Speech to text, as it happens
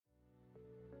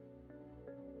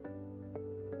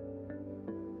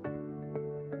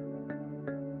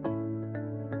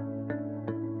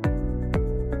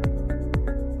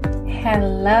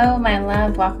Hello, my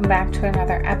love. Welcome back to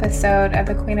another episode of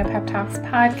the Queen of Pep Talks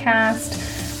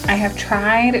podcast. I have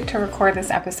tried to record this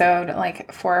episode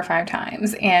like 4 or 5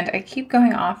 times, and I keep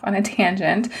going off on a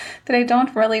tangent that I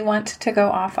don't really want to go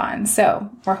off on. So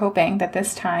we're hoping that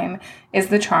this time is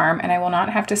the charm and I will not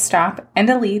have to stop and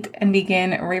delete and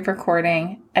begin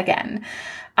re-recording again.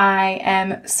 I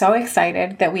am so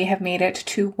excited that we have made it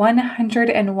to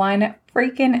 101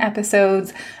 freaking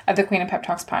episodes of the Queen of Pep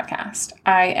Talks podcast.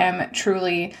 I am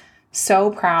truly so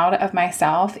proud of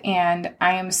myself, and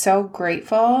I am so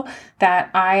grateful that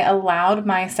I allowed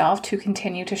myself to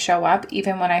continue to show up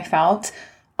even when I felt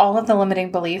all of the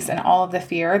limiting beliefs and all of the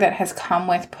fear that has come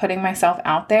with putting myself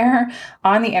out there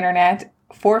on the internet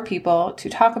for people to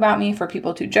talk about me, for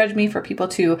people to judge me, for people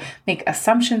to make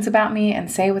assumptions about me and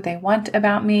say what they want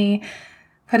about me.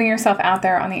 Putting yourself out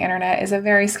there on the internet is a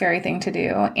very scary thing to do.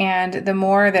 And the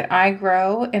more that I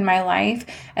grow in my life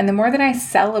and the more that I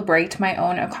celebrate my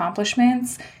own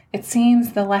accomplishments, it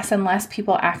seems the less and less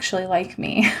people actually like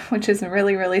me, which is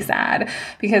really, really sad,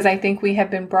 because I think we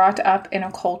have been brought up in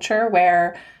a culture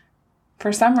where,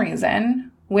 for some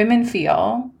reason, women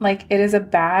feel like it is a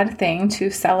bad thing to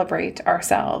celebrate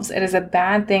ourselves. It is a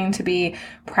bad thing to be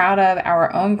proud of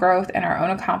our own growth and our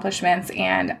own accomplishments.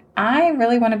 And I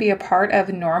really want to be a part of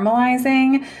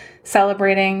normalizing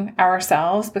celebrating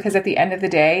ourselves, because at the end of the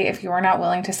day, if you're not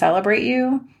willing to celebrate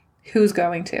you, who's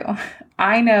going to?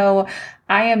 I know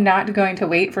I am not going to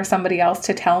wait for somebody else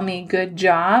to tell me good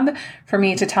job for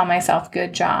me to tell myself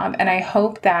good job. And I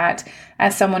hope that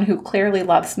as someone who clearly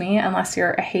loves me, unless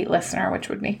you're a hate listener, which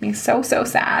would make me so, so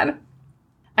sad,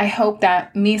 I hope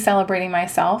that me celebrating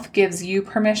myself gives you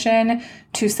permission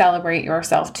to celebrate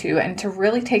yourself too, and to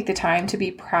really take the time to be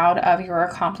proud of your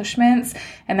accomplishments.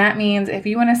 And that means if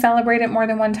you want to celebrate it more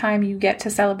than one time, you get to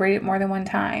celebrate it more than one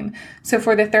time. So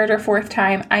for the 3rd or 4th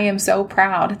time, I am so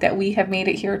proud that we have made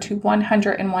it here to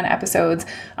 101 episodes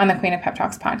on the Queen of Pep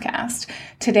Talks podcast.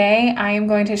 Today, I am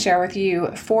going to share with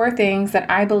you 4 things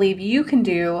that I believe you can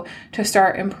do to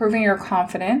start improving your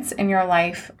confidence in your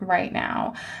life right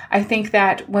now. I think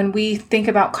that when we think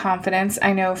about confidence,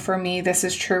 I know for me, this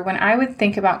is true. When I would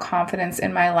think about confidence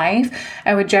in my life,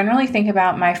 I would generally think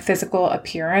about my physical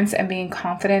appearance and being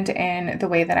confident in the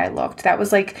way that I looked. That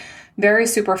was like very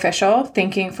superficial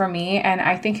thinking for me. And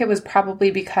I think it was probably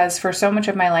because for so much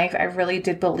of my life, I really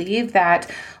did believe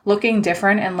that looking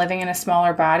different and living in a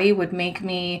smaller body would make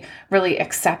me really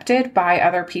accepted by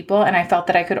other people. And I felt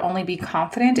that I could only be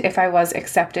confident if I was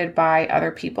accepted by other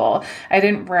people. I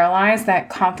didn't realize that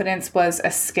confidence was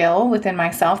a skill within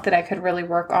myself that I could really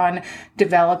work on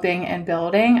developing and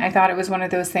building. I thought it was one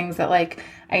of those things that like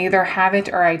I either have it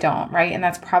or I don't, right? And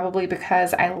that's probably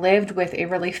because I lived with a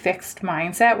really fixed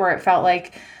mindset where it felt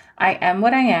like I am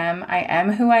what I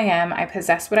am who I am, I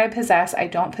possess what I possess, I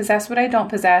don't possess what I don't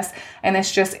possess, and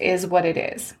this just is what it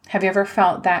is. Have you ever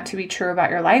felt that to be true about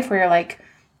your life, where you're like,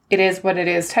 it is what it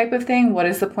is type of thing? What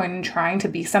is the point in trying to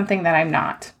be something that I'm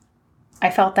not? I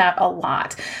felt that a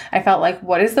lot. I felt like,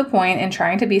 what is the point in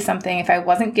trying to be something? If I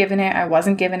wasn't given it, I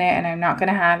wasn't given it, and I'm not going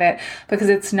to have it, because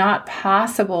it's not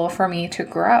possible for me to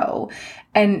grow.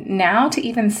 And now to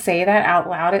even say that out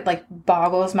loud, it like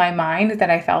boggles my mind that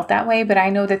I felt that way. But I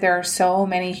know that there are so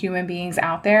many human beings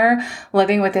out there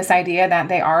living with this idea that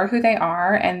they are who they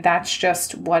are, and that's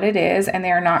just what it is, and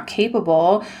they are not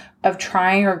capable of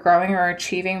trying or growing or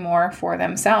achieving more for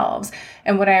themselves.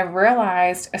 And what I've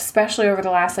realized, especially over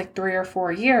the last like 3 or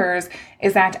 4 years,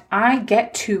 is that I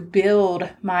get to build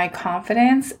my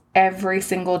confidence every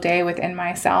single day within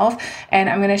myself. And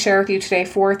I'm going to share with you today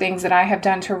 4 things that I have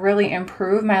done to really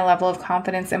improve my level of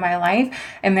confidence in my life.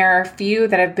 And there are a few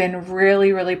that have been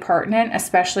really, really pertinent,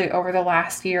 especially over the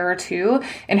last year or 2,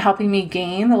 in helping me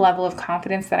gain the level of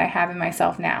confidence that I have in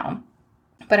myself now.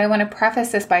 But I want to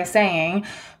preface this by saying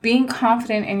being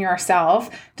confident in yourself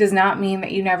does not mean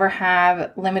that you never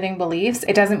have limiting beliefs.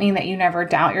 It doesn't mean that you never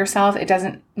doubt yourself. It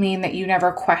doesn't mean that you never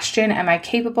question, am I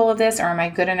capable of this, or am I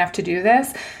good enough to do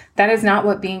this? That is not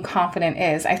what being confident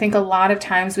is. I think a lot of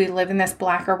times we live in this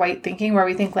black or white thinking where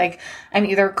we think like, I'm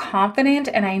either confident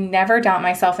and I never doubt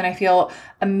myself and I feel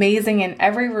amazing in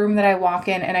every room that I walk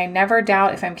in and I never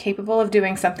doubt if I'm capable of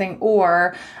doing something,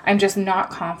 or I'm just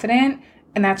not confident.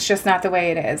 And that's just not the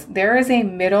way it is. There is a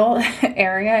middle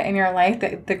area in your life,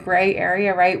 the gray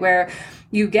area, right, where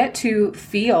you get to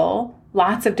feel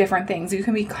lots of different things. You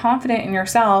can be confident in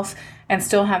yourself and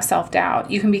still have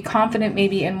self-doubt. You can be confident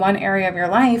maybe in one area of your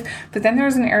life, but then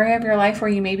there's an area of your life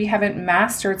where you maybe haven't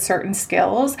mastered certain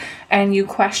skills and you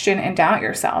question and doubt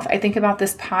yourself. I think about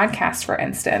this podcast, for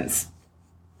instance.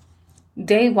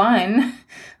 Day 1,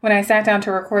 when I sat down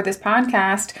to record this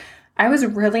podcast, I was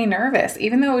really nervous.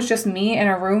 Even though it was just me in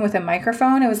a room with a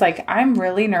microphone, it was like, I'm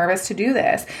really nervous to do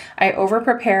this. I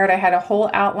over-prepared. I had a whole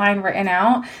outline written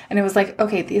out, and it was like,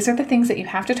 okay, these are the things that you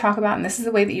have to talk about, and this is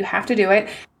the way that you have to do it.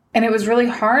 And it was really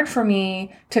hard for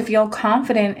me to feel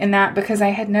confident in that because I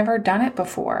had never done it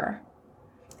before.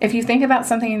 If you think about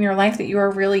something in your life that you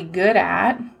are really good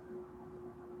at,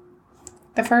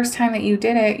 the first time that you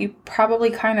did it, you probably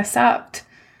kind of sucked,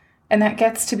 and that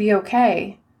gets to be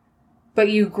okay. But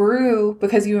you grew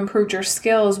because you improved your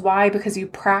skills. Why? Because you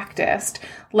practiced.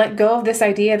 Let go of this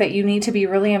idea that you need to be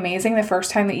really amazing the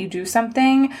first time that you do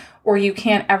something, or you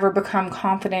can't ever become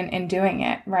confident in doing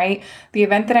it, right? The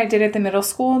event that I did at the middle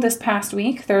school this past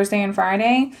week, Thursday and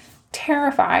Friday,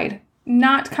 terrified,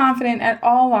 not confident at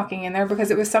all walking in there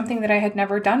because it was something that I had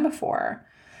never done before.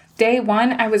 Day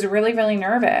one, I was really, really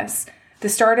nervous. The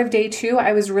start of day two,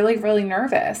 I was really, really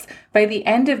nervous. By the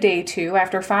end of day two,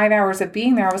 after 5 hours of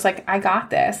being there, I was like, I got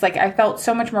this. Like, I felt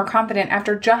so much more confident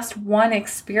after just one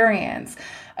experience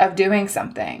of doing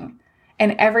something.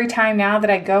 And every time now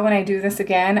that I go and I do this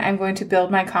again, I'm going to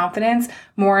build my confidence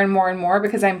more and more and more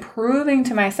because I'm proving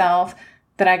to myself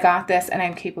that I got this and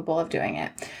I'm capable of doing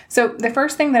it. So the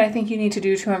first thing that I think you need to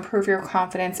do to improve your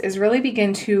confidence is really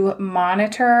begin to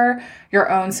monitor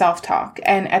your own self-talk.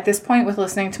 And at this point with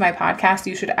listening to my podcast,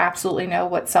 you should absolutely know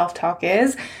what self-talk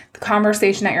is. The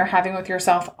conversation that you're having with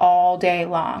yourself all day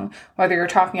long, whether you're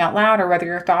talking out loud or whether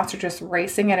your thoughts are just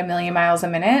racing at a million miles a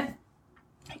minute,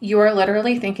 you are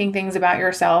literally thinking things about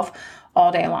yourself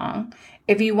all day long.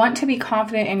 If you want to be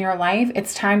confident in your life,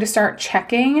 it's time to start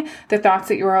checking the thoughts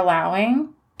that you're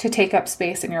allowing to take up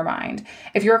space in your mind.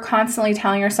 If you're constantly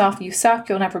telling yourself you suck,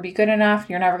 you'll never be good enough,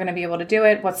 you're never going to be able to do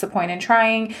it, what's the point in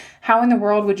trying? How in the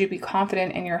world would you be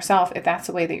confident in yourself if that's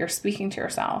the way that you're speaking to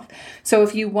yourself? So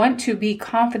if you want to be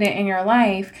confident in your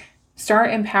life,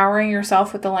 start empowering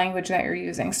yourself with the language that you're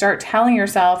using. Start telling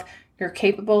yourself, you're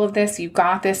capable of this. You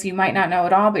got this. You might not know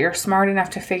it all, but you're smart enough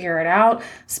to figure it out.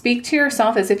 Speak to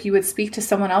yourself as if you would speak to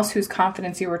someone else whose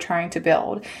confidence you were trying to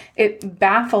build. It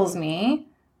baffles me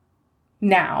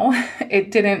now.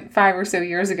 It didn't 5 or so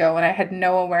years ago when I had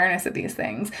no awareness of these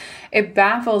things. It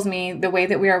baffles me the way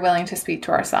that we are willing to speak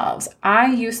to ourselves.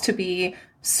 I used to be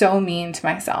so mean to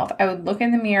myself. I would look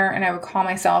in the mirror and I would call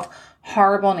myself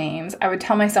horrible names. I would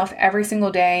tell myself every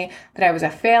single day that I was a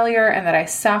failure and that I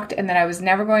sucked and that I was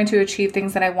never going to achieve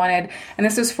things that I wanted. And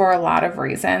this was for a lot of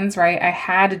reasons, right? I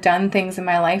had done things in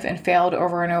my life and failed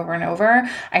over and over and over.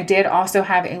 I did also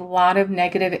have a lot of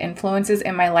negative influences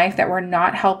in my life that were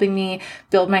not helping me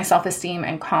build my self-esteem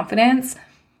and confidence.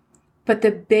 But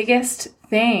the biggest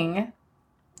thing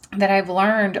that I've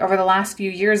learned over the last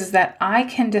few years is that I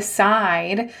can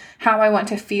decide how I want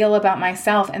to feel about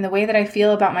myself. And the way that I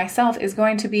feel about myself is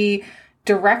going to be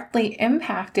directly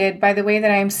impacted by the way that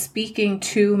I'm speaking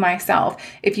to myself.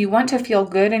 If you want to feel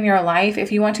good in your life, if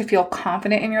you want to feel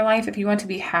confident in your life, if you want to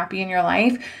be happy in your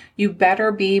life, you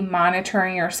better be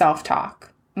monitoring your self-talk.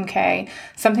 Okay.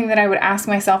 Something that I would ask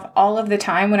myself all of the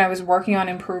time when I was working on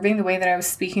improving the way that I was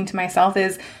speaking to myself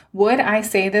is, would I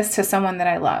say this to someone that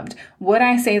I loved? Would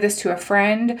I say this to a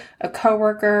friend, a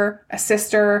coworker, a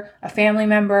sister, a family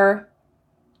member?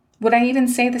 Would I even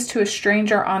say this to a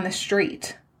stranger on the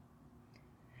street?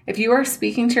 If you are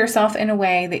speaking to yourself in a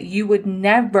way that you would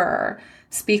never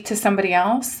speak to somebody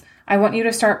else, I want you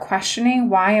to start questioning,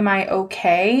 why am I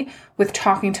okay with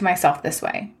talking to myself this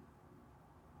way?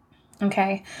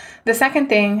 Okay. The second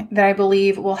thing that I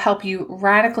believe will help you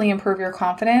radically improve your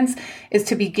confidence is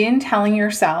to begin telling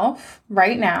yourself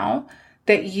right now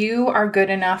that you are good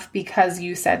enough because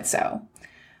you said so.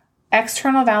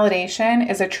 External validation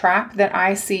is a trap that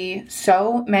I see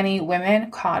so many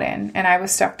women caught in, and I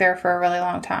was stuck there for a really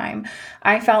long time.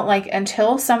 I felt like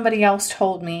until somebody else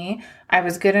told me I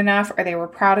was good enough, or they were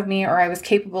proud of me, or I was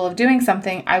capable of doing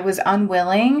something, I was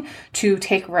unwilling to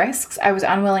take risks. I was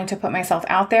unwilling to put myself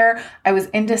out there. I was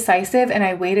indecisive, and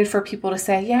I waited for people to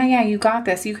say, yeah, you got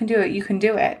this. You can do it. You can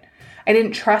do it. I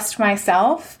didn't trust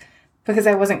myself because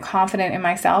I wasn't confident in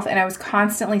myself, and I was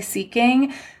constantly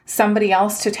seeking somebody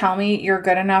else to tell me, you're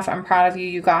good enough. I'm proud of you.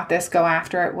 You got this. Go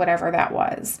after it. Whatever that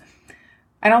was.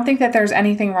 I don't think that there's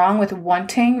anything wrong with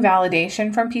wanting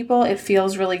validation from people. It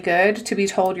feels really good to be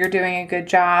told you're doing a good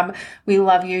job. We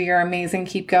love you. You're amazing.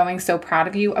 Keep going. So proud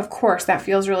of you. Of course, that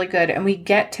feels really good. And we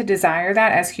get to desire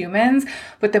that as humans.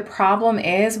 But the problem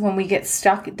is when we get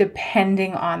stuck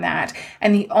depending on that.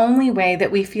 And the only way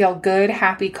that we feel good,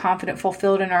 happy, confident,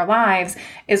 fulfilled in our lives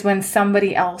is when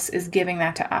somebody else is giving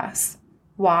that to us.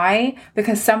 Why?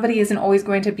 Because somebody isn't always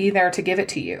going to be there to give it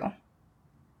to you.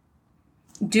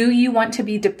 Do you want to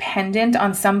be dependent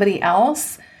on somebody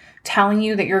else telling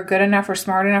you that you're good enough or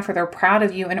smart enough or they're proud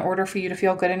of you in order for you to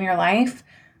feel good in your life?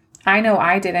 I know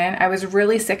I didn't. I was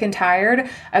really sick and tired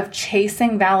of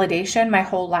chasing validation my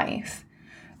whole life.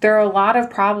 There are a lot of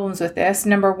problems with this.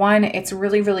 Number one, it's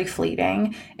really, really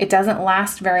fleeting. It doesn't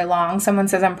last very long. Someone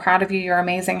says, I'm proud of you, you're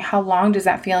amazing. How long does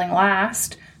that feeling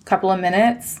last? A couple of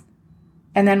minutes?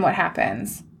 And then what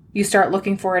happens? You start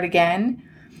looking for it again.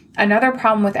 Another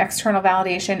problem with external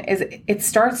validation is it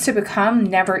starts to become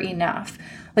never enough.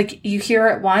 Like you hear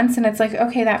it once and it's like,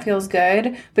 okay, that feels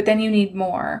good, but then you need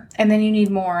more, and then you need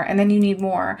more, and then you need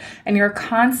more. And you're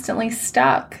constantly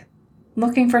stuck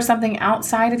looking for something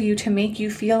outside of you to make you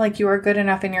feel like you are good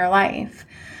enough in your life.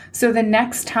 So the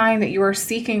next time that you are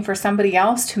seeking for somebody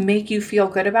else to make you feel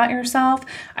good about yourself,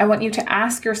 I want you to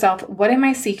ask yourself, what am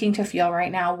I seeking to feel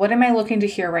right now? What am I looking to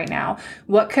hear right now?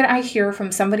 What could I hear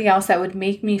from somebody else that would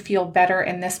make me feel better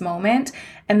in this moment?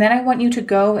 And then I want you to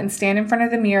go and stand in front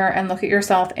of the mirror and look at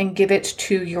yourself and give it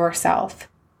to yourself.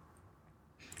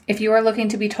 If you are looking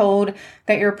to be told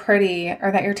that you're pretty,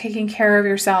 or that you're taking care of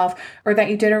yourself, or that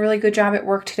you did a really good job at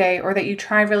work today, or that you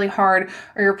tried really hard,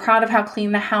 or you're proud of how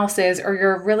clean the house is, or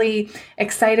you're really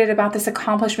excited about this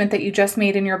accomplishment that you just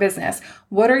made in your business,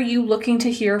 what are you looking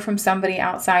to hear from somebody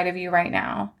outside of you right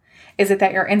now? Is it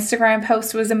that your Instagram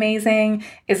post was amazing?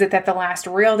 Is it that the last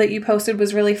reel that you posted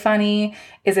was really funny?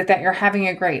 Is it that you're having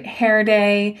a great hair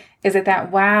day? Is it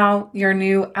that, wow, your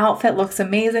new outfit looks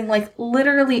amazing? Like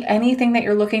literally anything that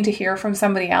you're looking to hear from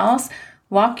somebody else,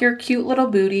 walk your cute little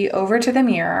booty over to the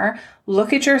mirror,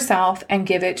 look at yourself and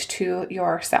give it to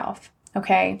yourself.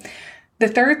 Okay. The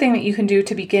third thing that you can do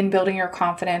to begin building your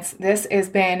confidence, this has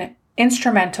been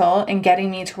instrumental in getting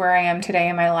me to where I am today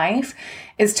in my life,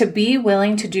 is to be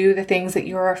willing to do the things that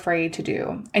you're afraid to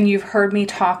do. And you've heard me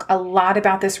talk a lot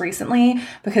about this recently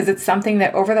because it's something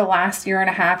that over the last year and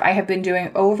a half, I have been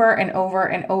doing over and over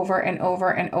and over and over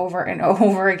and over and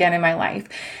over again in my life.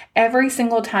 Every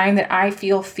single time that I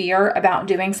feel fear about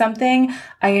doing something,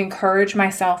 I encourage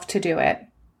myself to do it.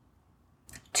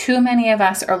 Too many of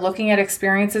us are looking at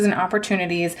experiences and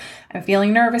opportunities and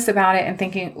feeling nervous about it and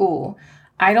thinking, ooh,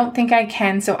 I don't think I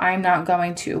can, so I'm not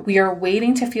going to. We are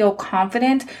waiting to feel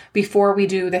confident before we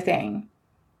do the thing.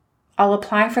 I'll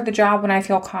apply for the job when I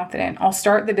feel confident. I'll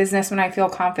start the business when I feel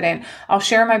confident. I'll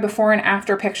share my before and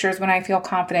after pictures when I feel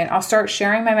confident. I'll start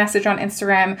sharing my message on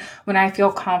Instagram when I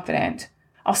feel confident.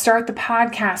 I'll start the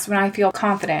podcast when I feel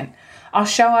confident. I'll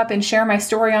show up and share my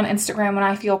story on Instagram when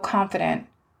I feel confident.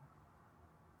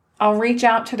 I'll reach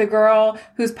out to the girl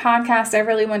whose podcast I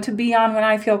really want to be on when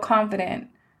I feel confident.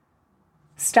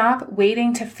 Stop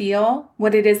waiting to feel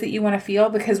what it is that you want to feel,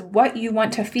 because what you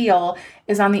want to feel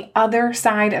is on the other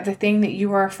side of the thing that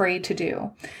you are afraid to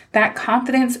do. That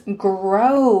confidence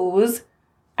grows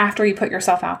after you put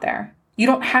yourself out there. You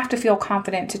don't have to feel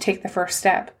confident to take the first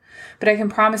step, but I can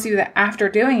promise you that after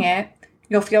doing it,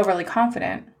 you'll feel really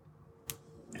confident.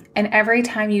 And every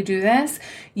time you do this,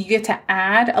 you get to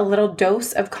add a little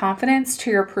dose of confidence to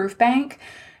your proof bank.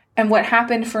 And what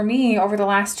happened for me over the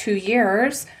last 2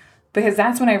 years, because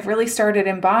that's when I've really started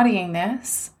embodying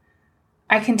this,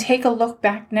 I can take a look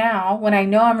back now when I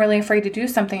know I'm really afraid to do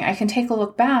something. I can take a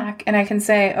look back and I can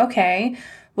say, okay,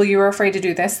 well, you were afraid to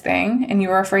do this thing, and you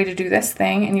were afraid to do this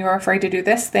thing, and you were afraid to do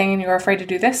this thing, and you were afraid to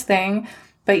do this thing,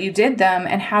 but you did them,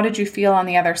 and how did you feel on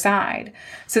the other side?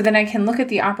 So then I can look at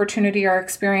the opportunity or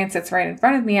experience that's right in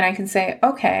front of me, and I can say,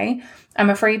 okay, I'm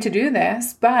afraid to do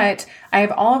this, but I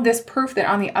have all of this proof that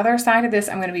on the other side of this,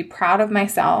 I'm going to be proud of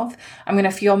myself. I'm going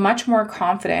to feel much more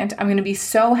confident. I'm going to be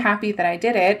so happy that I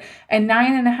did it. And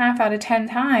 9.5 out of 10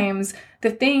 times,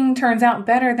 the thing turns out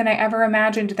better than I ever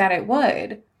imagined that it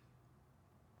would.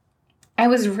 I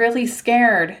was really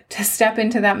scared to step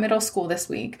into that middle school this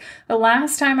week. The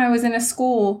last time I was in a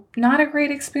school, not a great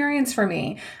experience for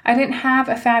me. I didn't have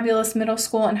a fabulous middle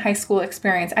school and high school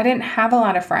experience. I didn't have a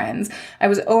lot of friends. I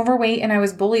was overweight and I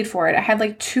was bullied for it. I had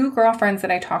like 2 girlfriends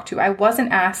that I talked to. I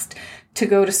wasn't asked to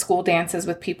go to school dances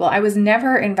with people. I was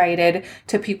never invited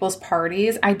to people's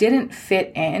parties. I didn't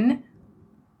fit in.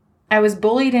 I was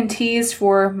bullied and teased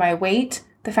for my weight,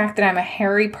 the fact that I'm a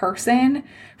hairy person,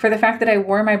 for the fact that I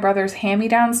wore my brother's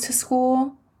hand-me-downs to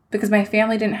school because my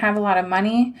family didn't have a lot of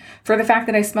money, for the fact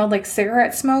that I smelled like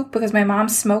cigarette smoke because my mom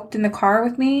smoked in the car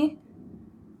with me.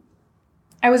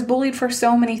 I was bullied for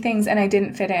so many things and I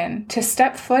didn't fit in. To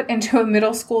step foot into a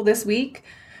middle school this week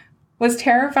was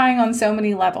terrifying on so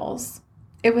many levels.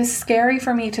 It was scary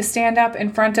for me to stand up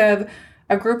in front of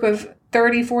a group of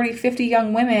 30, 40, 50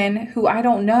 young women who I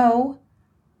don't know,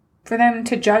 for them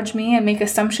to judge me and make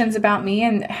assumptions about me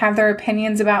and have their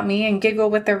opinions about me and giggle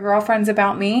with their girlfriends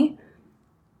about me.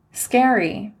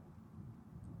 Scary.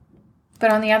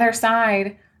 But on the other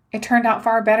side, It turned out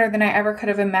far better than I ever could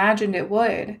have imagined it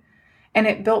would. And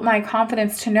it built my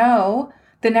confidence to know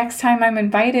the next time I'm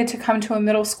invited to come to a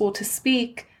middle school to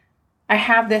speak, I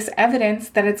have this evidence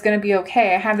that it's going to be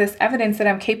okay. I have this evidence that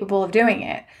I'm capable of doing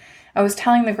it. I was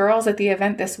telling the girls at the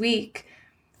event this week,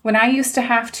 when I used to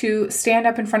have to stand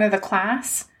up in front of the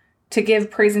class to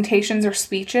give presentations or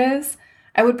speeches,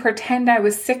 I would pretend I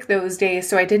was sick those days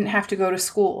so I didn't have to go to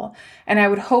school. And I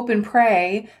would hope and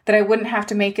pray that I wouldn't have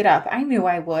to make it up. I knew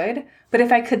I would, but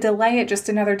if I could delay it just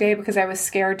another day because I was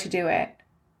scared to do it.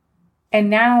 And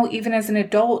now, even as an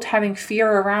adult, having fear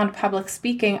around public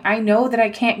speaking, I know that I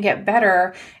can't get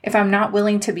better if I'm not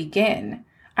willing to begin.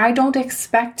 I don't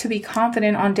expect to be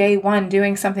confident on day one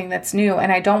doing something that's new,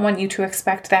 and I don't want you to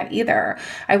expect that either.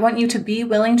 I want you to be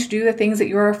willing to do the things that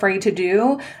you're afraid to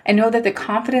do and know that the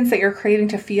confidence that you're craving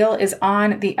to feel is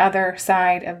on the other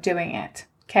side of doing it,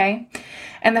 okay?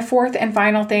 And the fourth and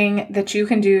final thing that you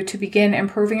can do to begin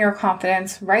improving your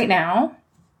confidence right now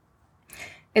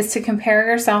is to compare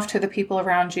yourself to the people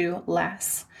around you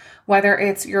less. Whether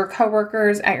it's your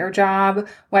coworkers at your job,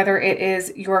 whether it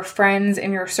is your friends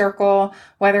in your circle,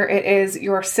 whether it is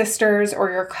your sisters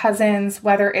or your cousins,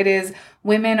 whether it is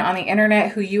women on the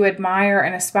internet who you admire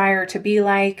and aspire to be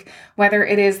like, whether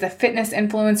it is the fitness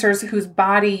influencers whose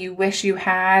body you wish you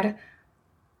had.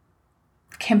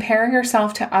 Compare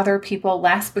yourself to other people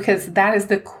less, because that is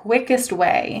the quickest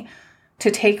way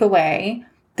to take away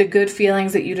the good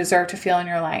feelings that you deserve to feel in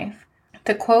your life.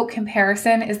 The quote,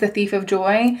 "Comparison is the thief of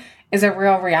joy," is a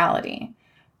real reality.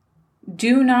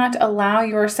 Do not allow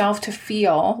yourself to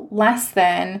feel less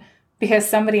than because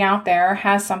somebody out there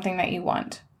has something that you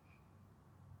want.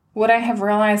 What I have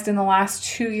realized in the last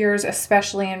 2 years,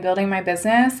 especially in building my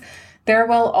business, there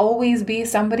will always be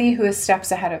somebody who is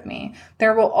steps ahead of me.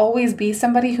 There will always be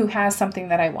somebody who has something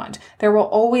that I want. There will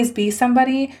always be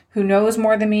somebody who knows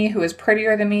more than me, who is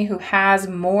prettier than me, who has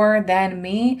more than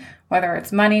me, whether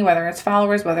it's money, whether it's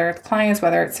followers, whether it's clients,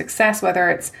 whether it's success, whether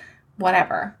it's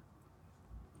whatever.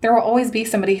 There will always be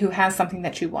somebody who has something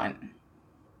that you want.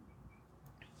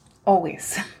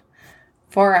 Always.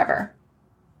 Forever.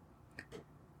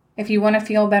 If you want to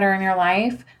feel better in your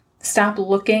life, stop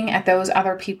looking at those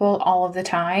other people all of the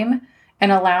time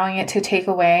and allowing it to take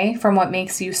away from what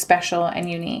makes you special and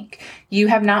unique. You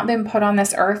have not been put on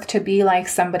this earth to be like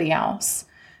somebody else.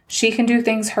 She can do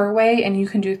things her way and you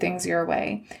can do things your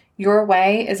way. Your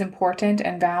way is important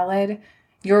and valid.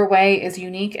 Your way is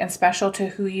unique and special to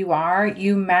who you are.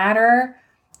 You matter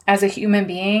as a human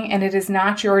being, and it is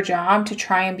not your job to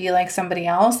try and be like somebody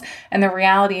else. And the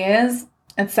reality is,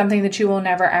 it's something that you will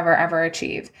never, ever, ever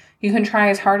achieve. You can try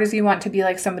as hard as you want to be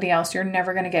like somebody else. You're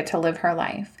never going to get to live her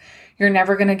life. You're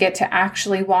never going to get to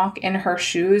actually walk in her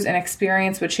shoes and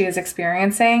experience what she is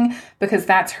experiencing, because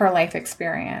that's her life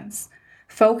experience.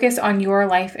 Focus on your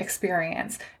life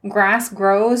experience. Grass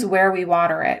grows where we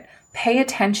water it. Pay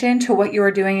attention to what you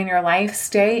are doing in your life.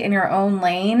 Stay in your own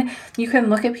lane. You can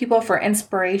look at people for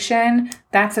inspiration.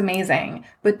 That's amazing.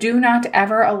 But do not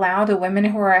ever allow the women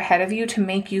who are ahead of you to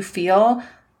make you feel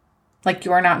like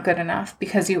you're not good enough,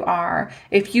 because you are.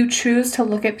 If you choose to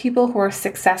look at people who are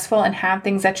successful and have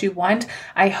things that you want,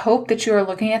 I hope that you are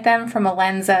looking at them from a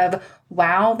lens of,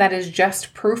 wow, that is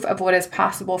just proof of what is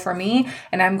possible for me.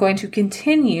 And I'm going to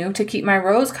continue to keep my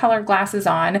rose-colored glasses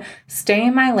on, stay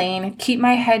in my lane, keep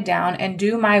my head down, and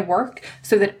do my work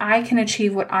so that I can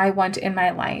achieve what I want in my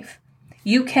life.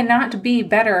 You cannot be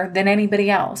better than anybody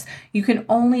else. You can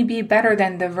only be better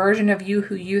than the version of you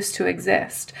who used to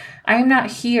exist. I am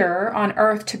not here on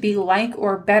earth to be like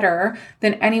or better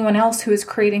than anyone else who is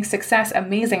creating success.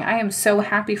 Amazing. I am so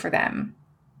happy for them.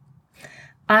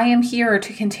 I am here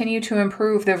to continue to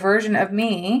improve the version of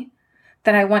me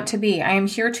that I want to be. I am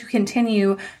here to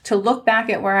continue to look back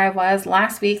at where I was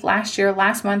last week, last year,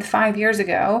 last month, 5 years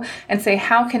ago, and say,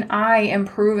 how can I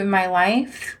improve in my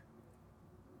life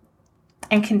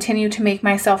and continue to make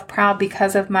myself proud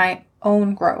because of my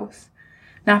own growth,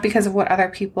 not because of what other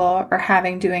people are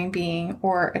having, doing, being,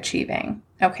 or achieving.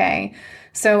 Okay.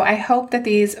 So I hope that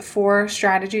these 4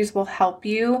 strategies will help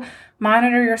you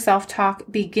monitor your self-talk,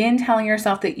 begin telling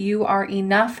yourself that you are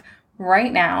enough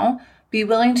right now, be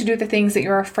willing to do the things that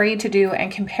you're afraid to do,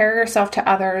 and compare yourself to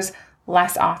others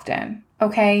less often.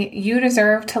 Okay. You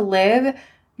deserve to live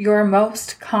your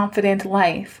most confident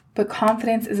life, but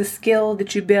confidence is a skill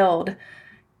that you build.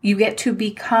 You get to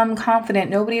become confident.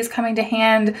 Nobody is coming to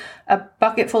hand a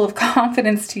bucket full of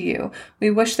confidence to you. We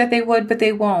wish that they would, but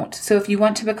they won't. So if you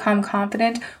want to become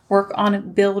confident, work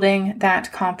on building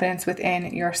that confidence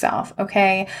within yourself.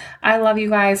 Okay. I love you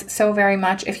guys so very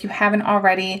much. If you haven't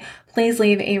already, please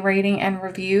leave a rating and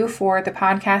review for the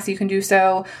podcast. You can do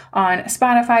so on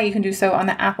Spotify. You can do so on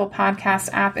the Apple Podcast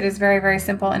app. It is very, very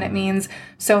simple, and it means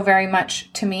so very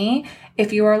much to me.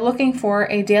 If you are looking for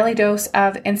a daily dose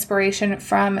of inspiration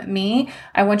from me,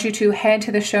 I want you to head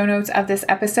to the show notes of this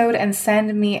episode and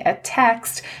send me a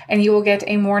text, and you will get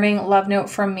a morning love note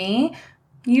from me.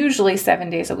 Usually 7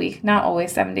 days a week, not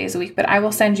always 7 days a week, but I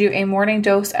will send you a morning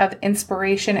dose of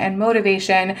inspiration and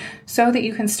motivation so that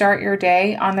you can start your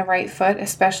day on the right foot,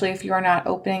 especially if you are not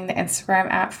opening the Instagram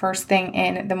app first thing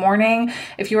in the morning.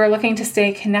 If you are looking to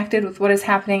stay connected with what is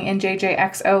happening in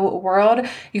JJXO world,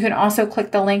 you can also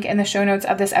click the link in the show notes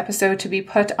of this episode to be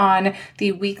put on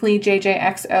the weekly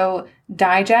JJXO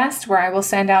digest, where I will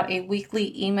send out a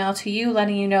weekly email to you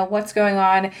letting you know what's going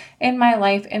on in my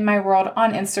life, in my world,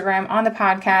 on Instagram, on the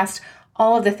podcast,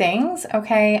 all of the things.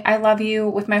 Okay. I love you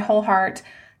with my whole heart.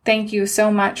 Thank you so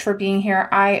much for being here.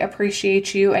 I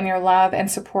appreciate you and your love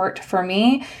and support for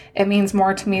me. It means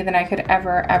more to me than I could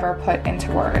ever put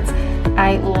into words.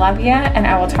 I love you, and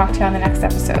I will talk to you on the next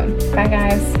episode. Bye,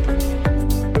 guys.